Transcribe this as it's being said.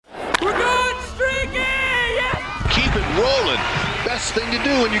best thing to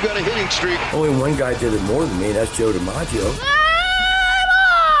do when you got a hitting streak. Only one guy did it more than me. That's Joe DiMaggio.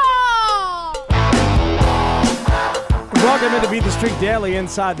 Welcome into Beat the Streak Daily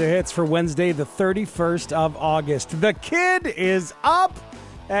Inside the Hits for Wednesday, the 31st of August. The kid is up,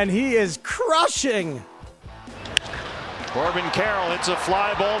 and he is crushing. Corbin Carroll hits a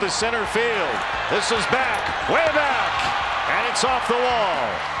fly ball to center field. This is back, way back, and it's off the wall.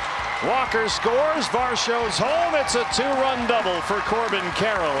 Walker scores. Varsho's home. It's a two-run double for Corbin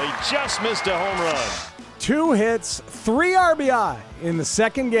Carroll. He just missed a home run. 2 hits, 3 RBI in the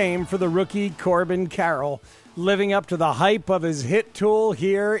second game for the rookie Corbin Carroll, living up to the hype of his hit tool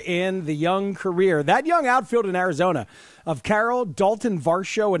here in the young career. That young outfield in Arizona of Carroll, Dalton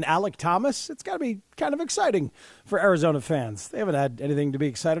Varsho, and Alec Thomas, it's got to be kind of exciting for Arizona fans. They haven't had anything to be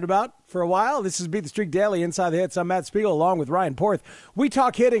excited about for a while. This is Beat the Streak Daily Inside the Hits. I'm Matt Spiegel along with Ryan Porth. We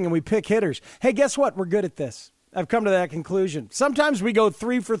talk hitting and we pick hitters. Hey, guess what? We're good at this. I've come to that conclusion. Sometimes we go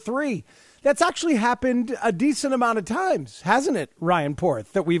 3 for 3. That's actually happened a decent amount of times, hasn't it, Ryan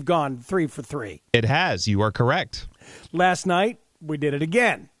Porth, that we've gone 3 for 3? It has. You are correct. Last night, we did it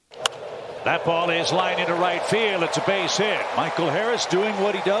again. That ball is lined into right field. It's a base hit. Michael Harris doing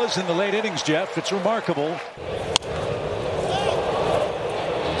what he does in the late innings, Jeff. It's remarkable. He's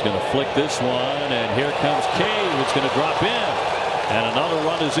going to flick this one, and here comes Cave. It's going to drop in, and another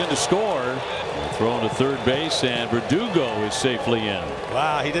run is in to score. Thrown to third base, and Verdugo is safely in.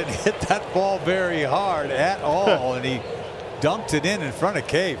 Wow, he didn't hit that ball very hard at all, and he dumped it in front of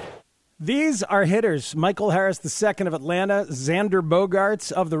Cave. These are hitters. Michael Harris, the second of Atlanta. Xander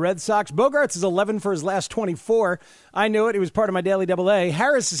Bogaerts of the Red Sox. Bogaerts is 11 for his last 24. I knew it. He was part of my daily AA.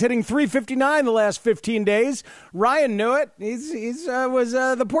 Harris is hitting .359 the last 15 days. Ryan knew it. He's was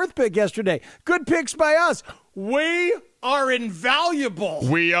the Porth pick yesterday. Good picks by us. We are invaluable.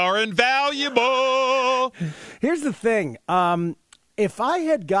 We are invaluable. Here's the thing. If I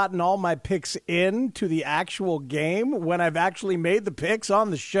had gotten all my picks into the actual game when I've actually made the picks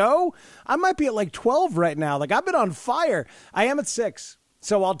on the show, I might be at like 12 right now. Like, I've been on fire. I am at 6.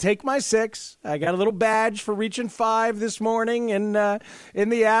 So I'll take my 6. I got a little badge for reaching 5 this morning in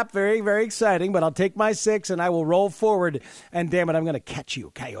the app. Very, very exciting. But I'll take my 6 and I will roll forward. And damn it, I'm going to catch you,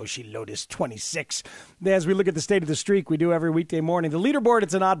 Coyote Lotus 26. As we look at the state of the streak, we do every weekday morning. The leaderboard,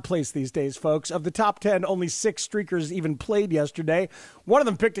 it's an odd place these days, folks. Of the top 10, only 6 streakers even played yesterday. One of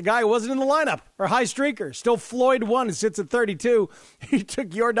them picked a guy who wasn't in the lineup, or high streaker. Still Floyd 1, who sits at 32. He took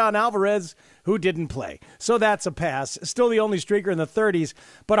Yordan Alvarez, who didn't play. So that's a pass. Still the only streaker in the 30s.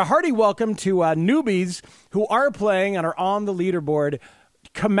 But a hearty welcome to newbies who are playing and are on the leaderboard.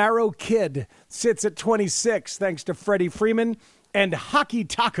 Camaro Kid sits at 26, thanks to Freddie Freeman. And Hockey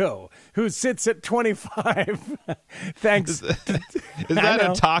Taco, who sits at 25. Thanks. Is that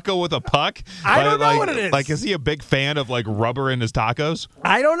a taco with a puck? I don't know what it is. Like, is he a big fan of like rubber in his tacos?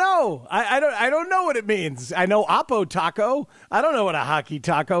 I don't know. I don't know what it means. I know Oppo Taco. I don't know what a Hockey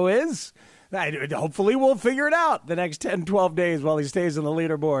Taco is. Hopefully we'll figure it out the next 10, 12 days while he stays on the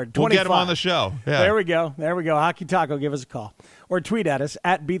leaderboard. 25. We'll get him on the show. Yeah. There we go. Hockey Taco, give us a call. Or tweet at us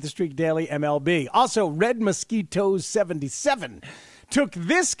at Beat the Streak Daily MLB. Also, Red Mosquitoes 77 took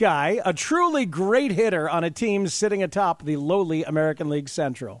this guy, a truly great hitter on a team sitting atop the lowly American League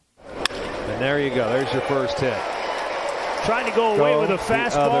Central. And there you go. There's your first hit. Trying to go away with a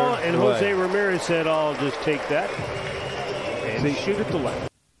fastball, and Jose Ramirez said, I'll just take that and shoot it to left.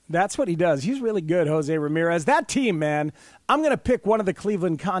 That's what he does. He's really good, Jose Ramirez. That team, man, I'm going to pick one of the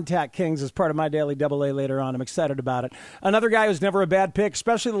Cleveland Contact Kings as part of my daily AA later on. I'm excited about it. Another guy who's never a bad pick,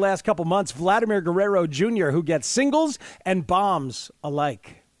 especially the last couple months, Vladimir Guerrero Jr., who gets singles and bombs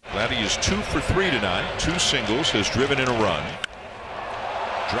alike. Vladdy is 2 for 3 tonight. 2 singles, has driven in a run.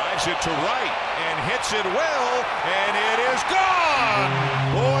 Drives it to right and hits it well, and it is gone!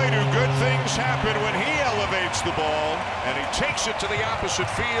 Boy, do good things happen when he elevates the ball, and he takes it to the opposite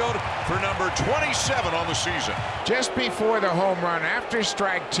field for number 27 on the season. Just before the home run, after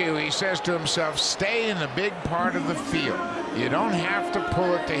strike 2, he says to himself, stay in the big part of the field. You don't have to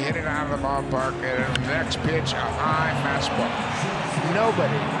pull it to hit it out of the ballpark. And the next pitch, a high fastball.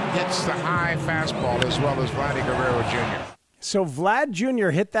 Nobody hits the high fastball as well as Vladdy Guerrero Jr. So Vlad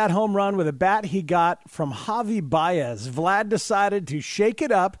Jr. hit that home run with a bat he got from Javi Baez. Vlad decided to shake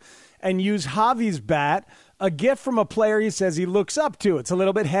it up and use Javi's bat, a gift from a player he says he looks up to. It's a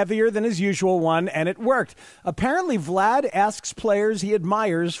little bit heavier than his usual one, and it worked. Apparently, Vlad asks players he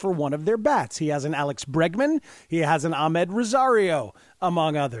admires for one of their bats. He has an Alex Bregman. He has an Ahmed Rosario,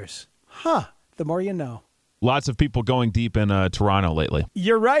 among others. The more you know. Lots of people going deep in Toronto lately.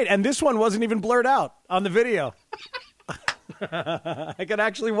 You're right, and this one wasn't even blurred out on the video. I can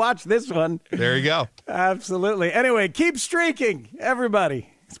actually watch this one. There you go. Absolutely. Anyway, keep streaking, everybody,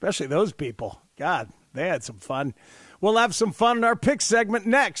 especially those people. God, they had some fun. We'll have some fun in our pick segment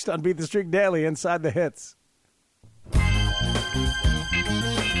next on Beat the Streak Daily Inside the Hits.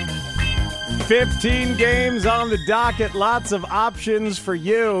 15 games on the docket, lots of options for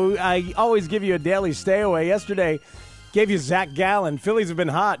you. I always give you a daily stay away. Yesterday, gave you Zach Gallen. Phillies have been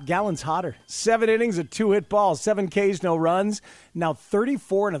hot. Gallen's hotter. 7 innings, a 2-hit ball, 7 Ks, no runs. Now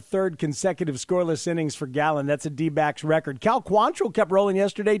 34 and a third consecutive scoreless innings for Gallen. That's a D-backs record. Cal Quantrill kept rolling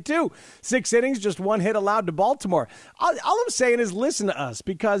yesterday, too. 6 innings, just 1 hit allowed to Baltimore. All I'm saying is listen to us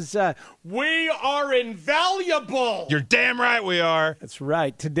because we are invaluable. You're damn right we are. That's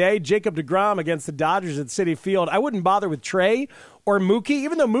right. Today, Jacob deGrom against the Dodgers at Citi Field. I wouldn't bother with Trey or Mookie,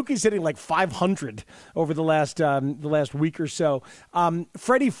 even though Mookie's hitting like 500 over the last week or so.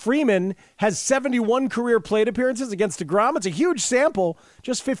 Freddie Freeman has 71 career plate appearances against deGrom. It's a huge sample,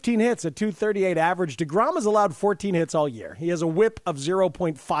 just 15 hits, a .238 average. deGrom has allowed 14 hits all year. He has a whip of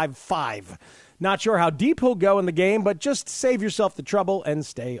 0.55. Not sure how deep he'll go in the game, but just save yourself the trouble and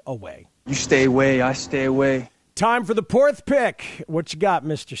stay away. You stay away, I stay away. Time for the 4th pick. What you got,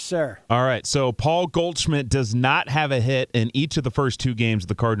 Mr. Sir? All right, so Paul Goldschmidt does not have a hit in each of the first 2 games of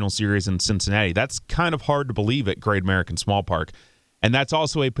the Cardinals series in Cincinnati. That's kind of hard to believe at Great American Small Park. And that's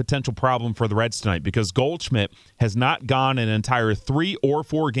also a potential problem for the Reds tonight because Goldschmidt has not gone an entire 3 or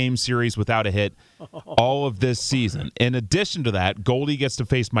 4 game series without a hit all of this season. In addition to that, Goldie gets to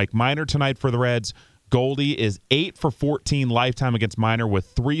face Mike Minor tonight for the Reds. Goldie is 8 for 14 lifetime against Minor with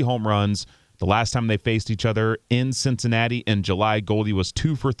 3 home runs. The last time they faced each other in Cincinnati in July, Goldie was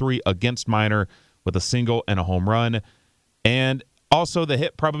 2 for 3 against Minor with a single and a home run. And also, the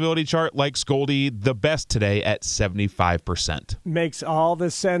hit probability chart likes Goldie the best today at 75%. Makes all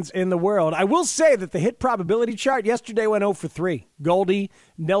the sense in the world. I will say that the hit probability chart yesterday went 0 for 3. Goldie,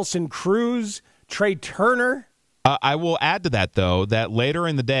 Nelson Cruz, Trey Turner. I will add to that, though, that later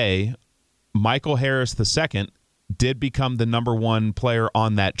in the day, Michael Harris II did become the number 1 player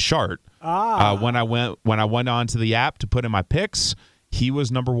on that chart. When I went onto the app to put in my picks, he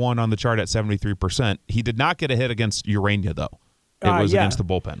was number 1 on the chart at 73%. He did not get a hit against Urania, though. It was against the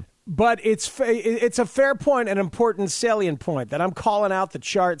bullpen. But it's a fair point, an important salient point that I'm calling out the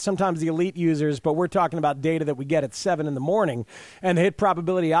chart, sometimes the elite users, but we're talking about data that we get at 7 in the morning. And the hit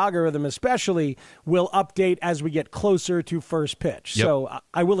probability algorithm especially will update as we get closer to first pitch. Yep. So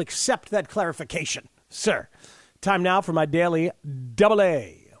I will accept that clarification, sir. Time now for my daily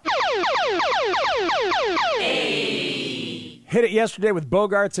AA. Hit it yesterday with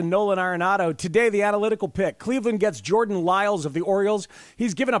Bogarts and Nolan Arenado. Today, the analytical pick. Cleveland gets Jordan Lyles of the Orioles.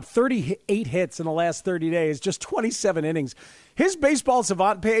 He's given up 38 hits in the last 30 days, just 27 innings. His baseball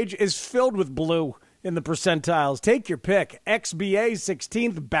savant page is filled with blue in the percentiles. Take your pick. XBA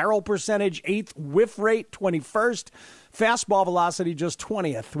 16th, barrel percentage 8th, whiff rate 21st, fastball velocity just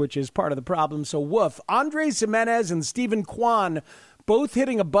 20th, which is part of the problem. So woof. Andres Jimenez and Stephen Kwan both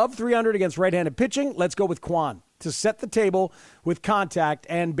hitting above 300 against right-handed pitching. Let's go with Kwan to set the table with contact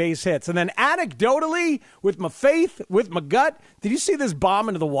and base hits. And then anecdotally, with my faith, with my gut, did you see this bomb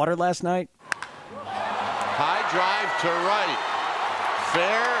into the water last night? High drive to right.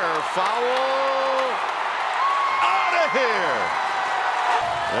 Fair or foul? Out of here.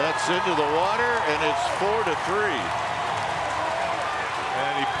 That's into the water, and it's 4-3.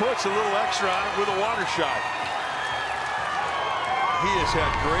 And he puts a little extra on it with a water shot. He has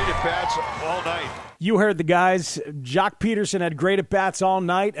had great at-bats all night. You heard the guys. Jock Peterson had great at-bats all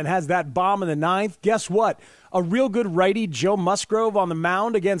night and has that bomb in the 9th. Guess what? A real good righty, Joe Musgrove, on the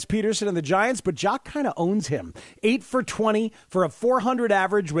mound against Peterson and the Giants, but Jock kind of owns him. 8 for 20 for a 400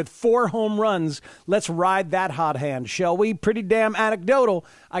 average with 4 home runs. Let's ride that hot hand, shall we? Pretty damn anecdotal.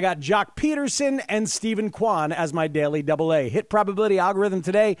 I got Jock Peterson and Stephen Kwan as my daily AA. Hit probability algorithm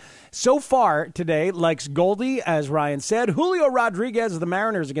today. So far today likes Goldie, as Ryan said, Julio Rodriguez of the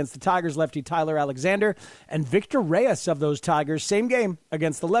Mariners against the Tigers lefty Tyler Alexander, and Victor Reyes of those Tigers, same game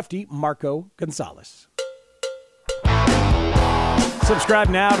against the lefty Marco Gonzalez. Subscribe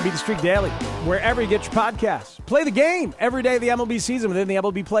now to Beat the Streak Daily, wherever you get your podcasts. Play the game every day of the MLB season within the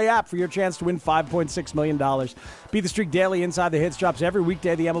MLB Play app for your chance to win $5.6 million. Beat the Streak Daily Inside the Hits drops every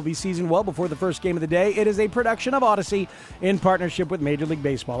weekday of the MLB season well before the first game of the day. It is a production of Odyssey in partnership with Major League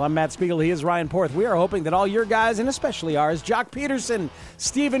Baseball. I'm Matt Spiegel. He is Ryan Porth. We are hoping that all your guys, and especially ours, Jock Peterson,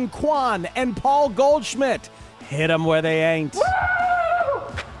 Stephen Kwan, and Paul Goldschmidt, hit them where they ain't. Woo!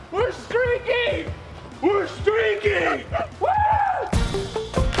 We're streaking! We're streaking!